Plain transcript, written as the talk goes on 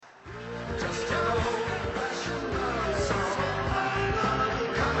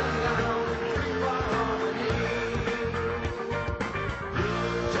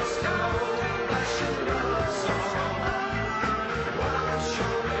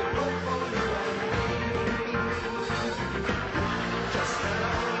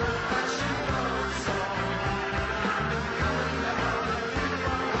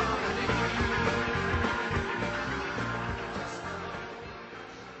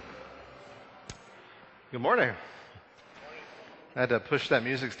Good morning. I had to push that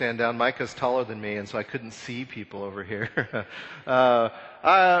music stand down. Micah's taller than me, and so I couldn't see people over here.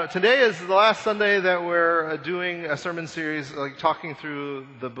 Today is the last Sunday that we're doing a sermon series, talking through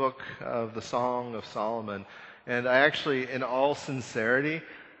the book of the Song of Solomon. And I actually, in all sincerity,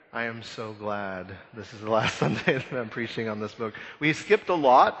 I am so glad this is the last Sunday that I'm preaching on this book. We skipped a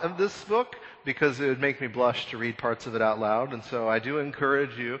lot of this book because it would make me blush to read parts of it out loud. And so I do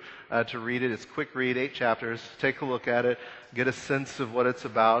encourage you to read it. It's a quick read, 8 chapters. Take a look at it, get a sense of what it's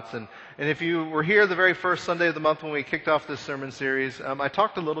about. And if you were here the very first Sunday of the month when we kicked off this sermon series, I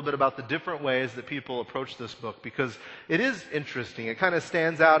talked a little bit about the different ways that people approach this book because it is interesting. It kind of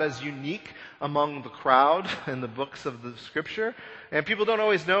stands out as unique among the crowd in the books of the Scripture. And people don't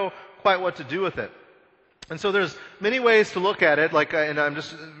always know quite what to do with it. And so there's many ways to look at it,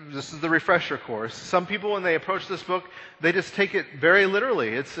 this is the refresher course. Some people, when they approach this book, they just take it very literally.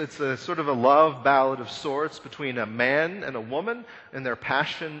 It's a sort of a love ballad of sorts between a man and a woman and their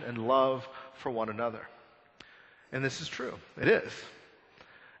passion and love for one another. And this is true. It is.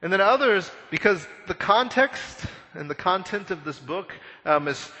 And then others, because the context and the content of this book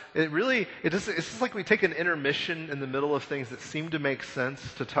it's just like we take an intermission in the middle of things that seem to make sense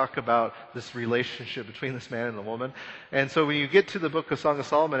to talk about this relationship between this man and the woman. And so when you get to the book of Song of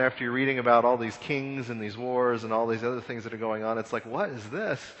Solomon, after you're reading about all these kings and these wars and all these other things that are going on, it's like, what is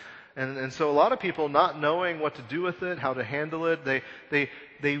this? And so a lot of people, not knowing what to do with it, how to handle it,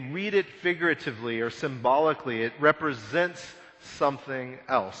 they read it figuratively or symbolically. It represents something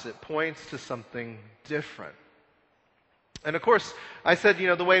else. It points to something different. And of course, I said,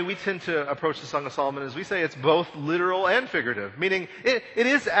 the way we tend to approach the Song of Solomon is we say it's both literal and figurative, meaning it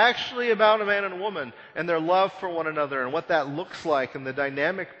is actually about a man and a woman and their love for one another and what that looks like and the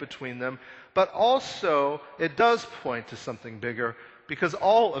dynamic between them. But also, it does point to something bigger because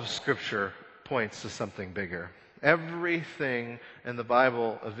all of Scripture points to something bigger. Everything in the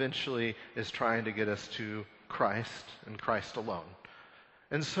Bible eventually is trying to get us to Christ and Christ alone.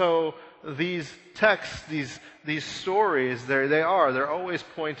 And so these texts, these stories, they're always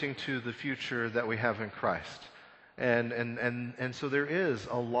pointing to the future that we have in Christ. And so there is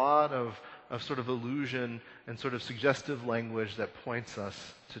a lot of sort of allusion and sort of suggestive language that points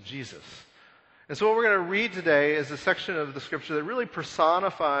us to Jesus. And so what we're going to read today is a section of the Scripture that really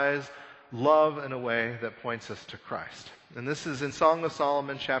personifies love in a way that points us to Christ. And this is in Song of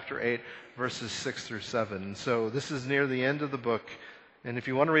Solomon, chapter 8, verses 6 through 7. And so this is near the end of the book. And if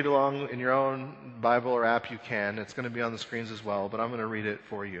you want to read along in your own Bible or app, you can. It's going to be on the screens as well, but I'm going to read it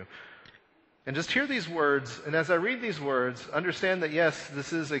for you. And just hear these words, and as I read these words, understand that yes,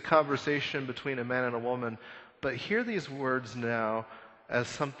 this is a conversation between a man and a woman, but hear these words now as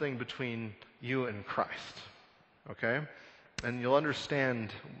something between you and Christ. Okay? And you'll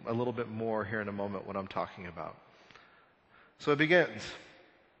understand a little bit more here in a moment what I'm talking about. So it begins.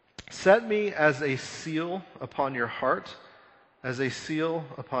 Set me as a seal upon your heart, as a seal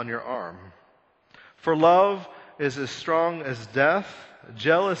upon your arm. For love is as strong as death.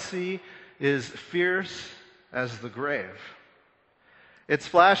 Jealousy is fierce as the grave. Its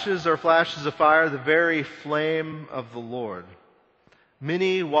flashes are flashes of fire, the very flame of the Lord.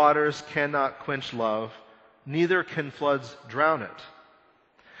 Many waters cannot quench love, neither can floods drown it.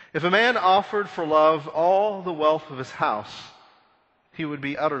 If a man offered for love all the wealth of his house, he would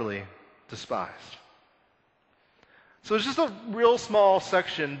be utterly despised. So it's just a real small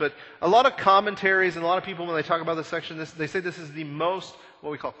section, but a lot of commentaries and a lot of people, when they talk about this section, they say this is the most,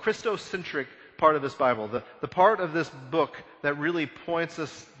 what we call, Christocentric part of this Bible, the part of this book that really points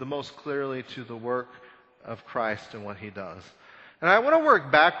us the most clearly to the work of Christ and what He does. And I want to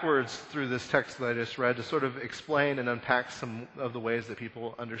work backwards through this text that I just read to sort of explain and unpack some of the ways that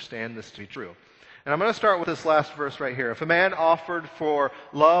people understand this to be true. And I'm going to start with this last verse right here. If a man offered for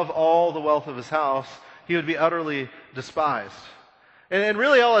love all the wealth of his house, he would be utterly despised. And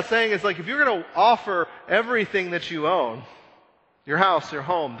really all it's saying is, if you're going to offer everything that you own, your house, your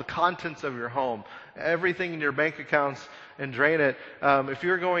home, the contents of your home, everything in your bank accounts, and drain it, if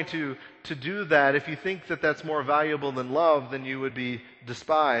you're going to do that, if you think that that's more valuable than love, then you would be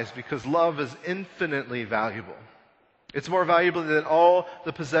despised, because love is infinitely valuable. It's more valuable than all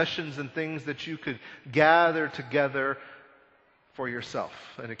the possessions and things that you could gather together for yourself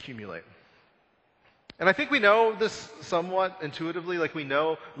and accumulate. And I think we know this somewhat intuitively, we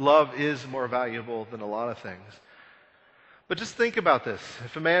know love is more valuable than a lot of things. But just think about this.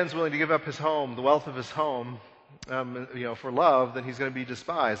 If a man's willing to give up his home, the wealth of his home, for love, then he's going to be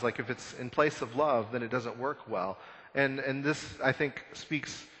despised. If it's in place of love, then it doesn't work well. And this, I think,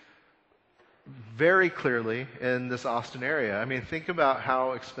 speaks very clearly in this Austin area. I mean, think about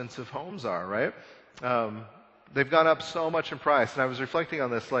how expensive homes are, right? They've gone up so much in price. And I was reflecting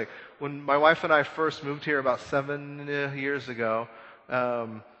on this, like when my wife and I first moved here about 7 years ago,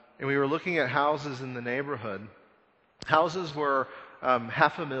 and we were looking at houses in the neighborhood. Houses were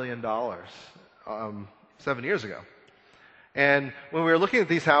 $500,000 7 years ago. And when we were looking at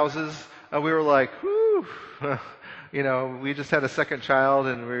these houses, we were like, whew, we just had a second child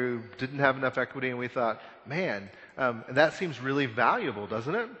and we didn't have enough equity, and we thought, man, that seems really valuable,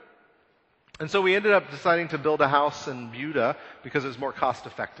 doesn't it? And so we ended up deciding to build a house in Buda because it was more cost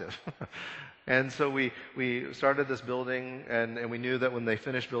effective. And so we started this building, and we knew that when they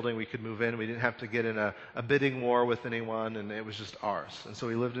finished building, we could move in. We didn't have to get in a bidding war with anyone, and it was just ours. And so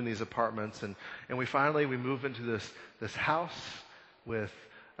we lived in these apartments, and we moved into this house with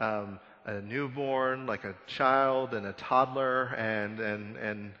a newborn, like a child and a toddler,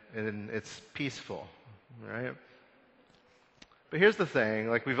 and it's peaceful, right? But here's the thing,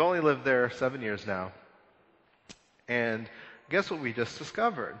 like we've only lived there 7 years now, and guess what we just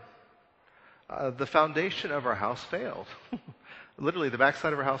discovered? The foundation of our house failed. Literally, the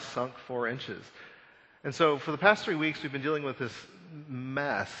backside of our house sunk 4 inches. And so for the past 3 weeks, we've been dealing with this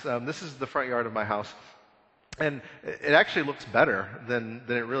mess. This is the front yard of my house. And it actually looks better than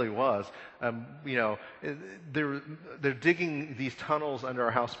it really was. They're digging these tunnels under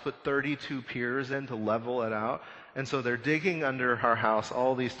our house, put 32 piers in to level it out. And so they're digging under our house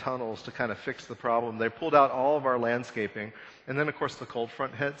all these tunnels to kind of fix the problem. They pulled out all of our landscaping. And then, of course, the cold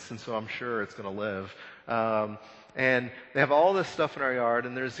front hits, and so I'm sure it's going to live. And they have all this stuff in our yard,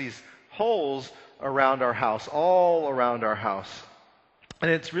 and there's these holes around our house, all around our house. And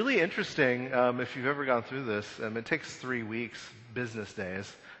it's really interesting, if you've ever gone through this, it takes 3 weeks, business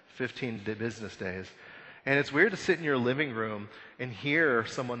days, 15 business days. And it's weird to sit in your living room and hear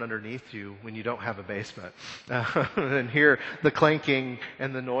someone underneath you when you don't have a basement. And hear the clanking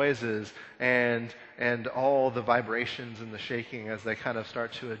and the noises and all the vibrations and the shaking as they kind of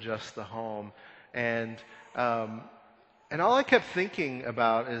start to adjust the home. And all I kept thinking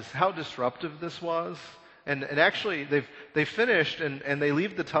about is how disruptive this was. And actually, they've finished, and they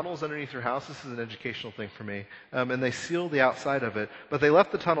leave the tunnels underneath your house. This is an educational thing for me. And they seal the outside of it. But they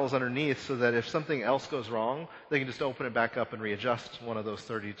left the tunnels underneath so that if something else goes wrong, they can just open it back up and readjust one of those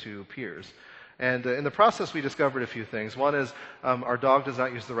 32 piers. And in the process, we discovered a few things. One is our dog does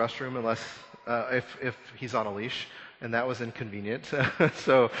not use the restroom unless if he's on a leash. And that was inconvenient,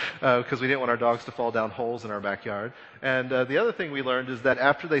 so because we didn't want our dogs to fall down holes in our backyard. And the other thing we learned is that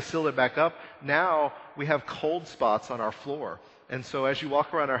after they sealed it back up, now we have cold spots on our floor. And so as you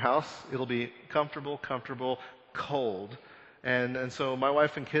walk around our house, it'll be comfortable, cold. And so my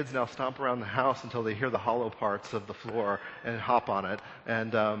wife and kids now stomp around the house until they hear the hollow parts of the floor and hop on it.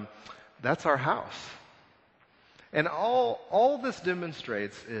 And that's our house. And all this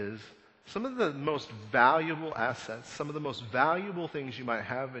demonstrates is some of the most valuable assets, some of the most valuable things you might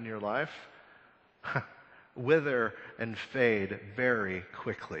have in your life wither and fade very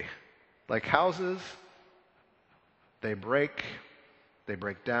quickly. Like houses, they break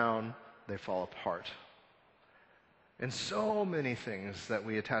down, they fall apart. And so many things that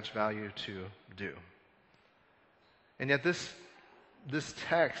we attach value to do. And yet this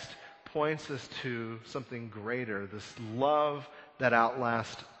text points us to something greater, this love that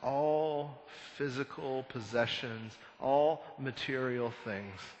outlasts all physical possessions, all material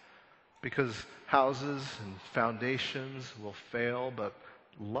things. Because houses and foundations will fail, but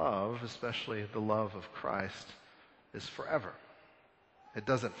love, especially the love of Christ, is forever. It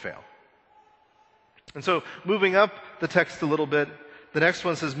doesn't fail. And so, moving up the text a little bit, the next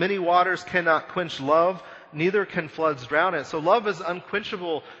one says, many waters cannot quench love, neither can floods drown it. So love is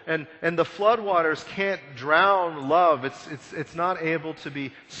unquenchable, and the floodwaters can't drown love. It's not able to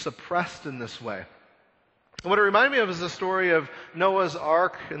be suppressed in this way. And what it reminded me of is the story of Noah's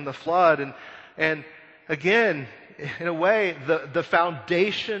Ark and the flood. And again, in a way, the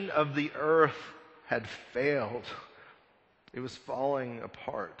foundation of the earth had failed. It was falling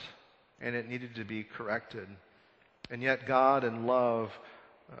apart, and it needed to be corrected. And yet God in love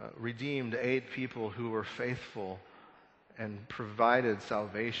redeemed 8 people who were faithful and provided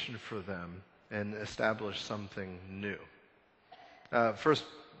salvation for them and established something new.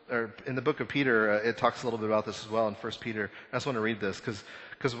 In the book of Peter, it talks a little bit about this as well in 1 Peter. I just want to read this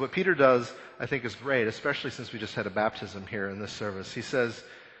because what Peter does, I think, is great, especially since we just had a baptism here in this service. He says,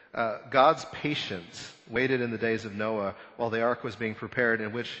 God's patience waited in the days of Noah while the ark was being prepared,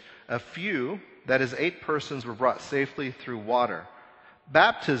 in which a few, that is 8 persons, were brought safely through water.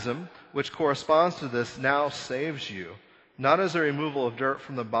 Baptism, which corresponds to this, now saves you, not as a removal of dirt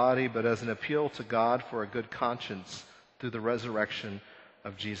from the body, but as an appeal to God for a good conscience through the resurrection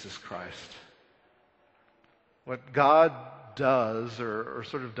of Jesus Christ. What God does, or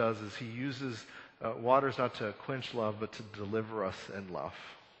sort of does, is he uses waters not to quench love, but to deliver us in love.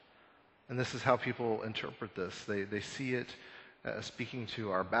 And this is how people interpret this. They see it speaking to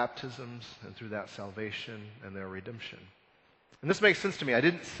our baptisms, and through that salvation and their redemption. And this makes sense to me. I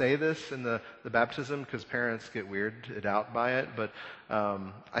didn't say this in the baptism because parents get weirded out by it, but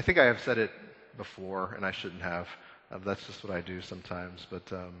I think I have said it before, and I shouldn't have. That's just what I do sometimes.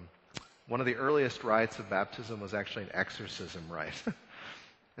 But one of the earliest rites of baptism was actually an exorcism rite.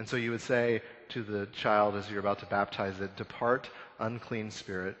 And so you would say to the child as you're about to baptize it, "Depart, unclean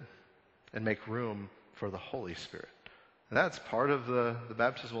spirit, and make room for the Holy Spirit." And that's part of the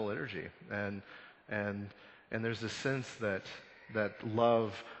baptismal liturgy. And there's this sense that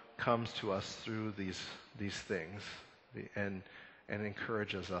love comes to us through these things and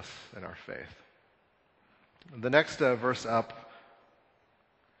encourages us in our faith. The next verse up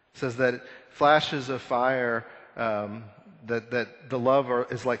says that flashes of fire, that the love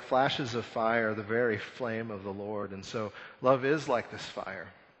is like flashes of fire, the very flame of the Lord. And so love is like this fire.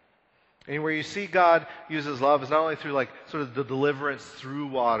 And where you see God uses love is not only through like sort of the deliverance through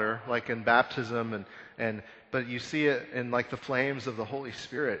water, like in baptism, but you see it in like the flames of the Holy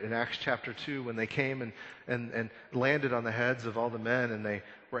Spirit in Acts chapter 2 when they came and landed on the heads of all the men, and they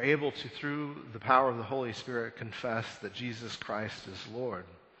were able to, through the power of the Holy Spirit, confess that Jesus Christ is Lord.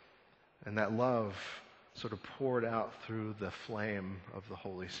 And that love sort of poured out through the flame of the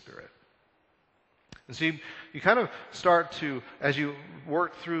Holy Spirit. And so you kind of start to, as you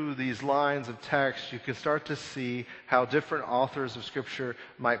work through these lines of text, you can start to see how different authors of Scripture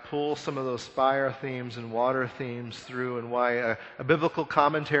might pull some of those fire themes and water themes through, and why a biblical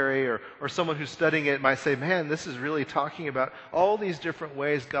commentary or someone who's studying it might say, man, this is really talking about all these different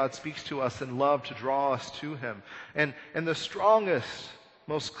ways God speaks to us in love to draw us to Him. And the strongest,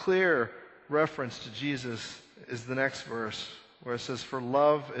 most clear reference to Jesus is the next verse, where it says, "For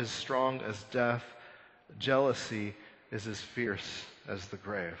love is strong as death, jealousy is as fierce as the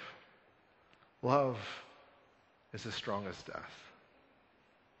grave." Love is as strong as death.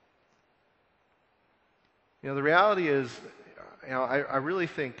 The reality is, I really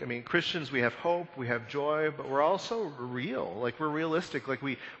think, Christians, we have hope, we have joy, but we're also real. Like, we're realistic. Like,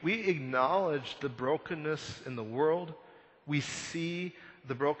 we acknowledge the brokenness in the world. We see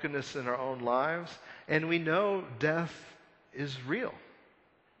the brokenness in our own lives, and we know death is real.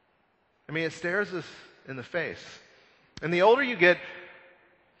 It stares us in the face. And the older you get,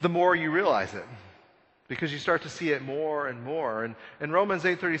 the more you realize it, because you start to see it more and more. And Romans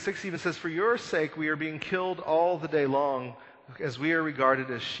 8:36 even says, "For your sake we are being killed all the day long, as we are regarded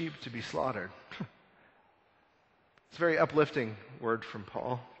as sheep to be slaughtered." It's a very uplifting word from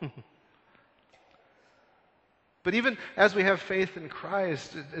Paul. But even as we have faith in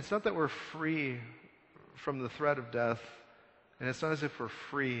Christ, it's not that we're free from the threat of death, and it's not as if we're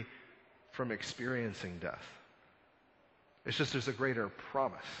free from experiencing death. It's just there's a greater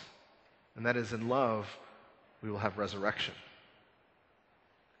promise, and that is in love we will have resurrection.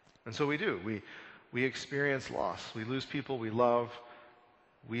 And so we do. We experience loss. We lose people we love.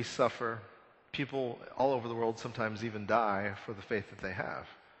 We suffer. People all over the world sometimes even die for the faith that they have.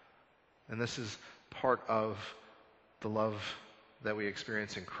 And this is part of the love that we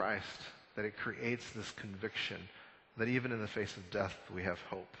experience in Christ, that it creates this conviction that even in the face of death we have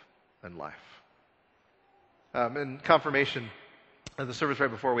hope and life. In confirmation, the service right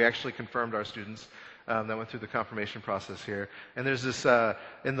before, we actually confirmed our students that went through the confirmation process here. And there's this,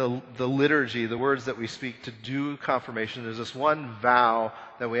 in the liturgy, the words that we speak to do confirmation, there's this one vow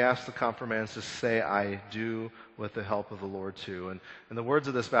that we ask the confirmands to say, "I do," with the help of the Lord too. And the words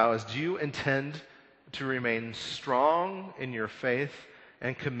of this vow is, "Do you intend to remain strong in your faith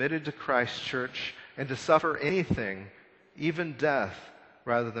and committed to Christ's church, and to suffer anything, even death,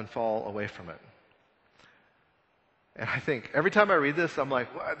 rather than fall away from it?" And I think every time I read this, I'm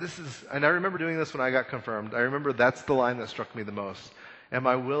like, wow, and I remember doing this when I got confirmed. I remember that's the line that struck me the most. Am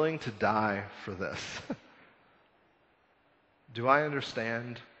I willing to die for this? Do I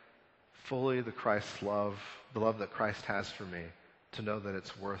understand fully the Christ's love, the love that Christ has for me, to know that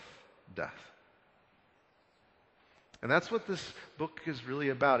it's worth death? And that's what this book is really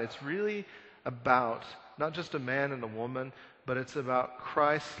about. It's really about not just a man and a woman, but it's about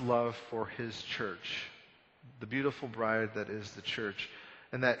Christ's love for His church, the beautiful bride that is the church,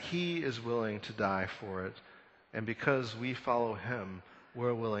 and that He is willing to die for it. And because we follow Him,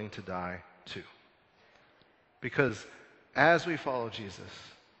 we're willing to die too. Because as we follow Jesus,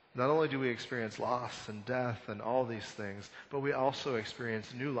 not only do we experience loss and death and all these things, but we also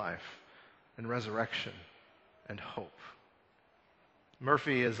experience new life and resurrection and hope.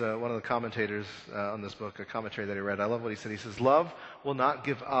 Murphy is one of the commentators on this book, a commentary that he read. I love what he said. He says, love will not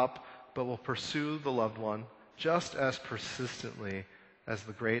give up, but will pursue the loved one just as persistently as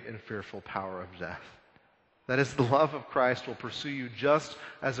the great and fearful power of death. That is, the love of Christ will pursue you just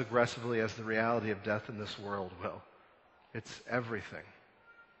as aggressively as the reality of death in this world will. It's everything.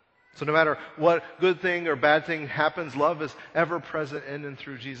 So no matter what good thing or bad thing happens, love is ever present in and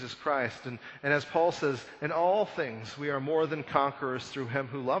through Jesus Christ. And as Paul says, in all things we are more than conquerors through him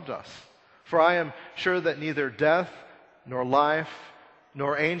who loved us. For I am sure that neither death, nor life,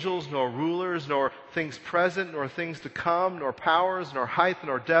 nor angels, nor rulers, nor things present, nor things to come, nor powers, nor height,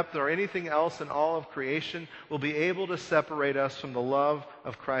 nor depth, nor anything else in all of creation will be able to separate us from the love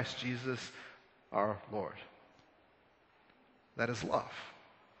of Christ Jesus our Lord. That is love.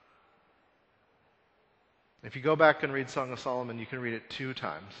 If you go back and read Song of Solomon, you can read it 2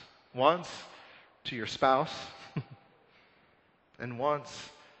 times. Once to your spouse, and once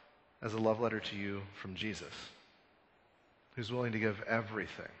as a love letter to you from Jesus, who's willing to give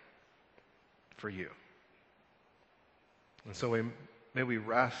everything for you. And so may we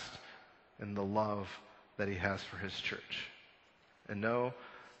rest in the love that he has for his church, and know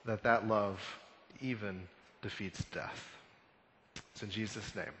that that love even defeats death. It's in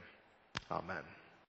Jesus' name. Amen.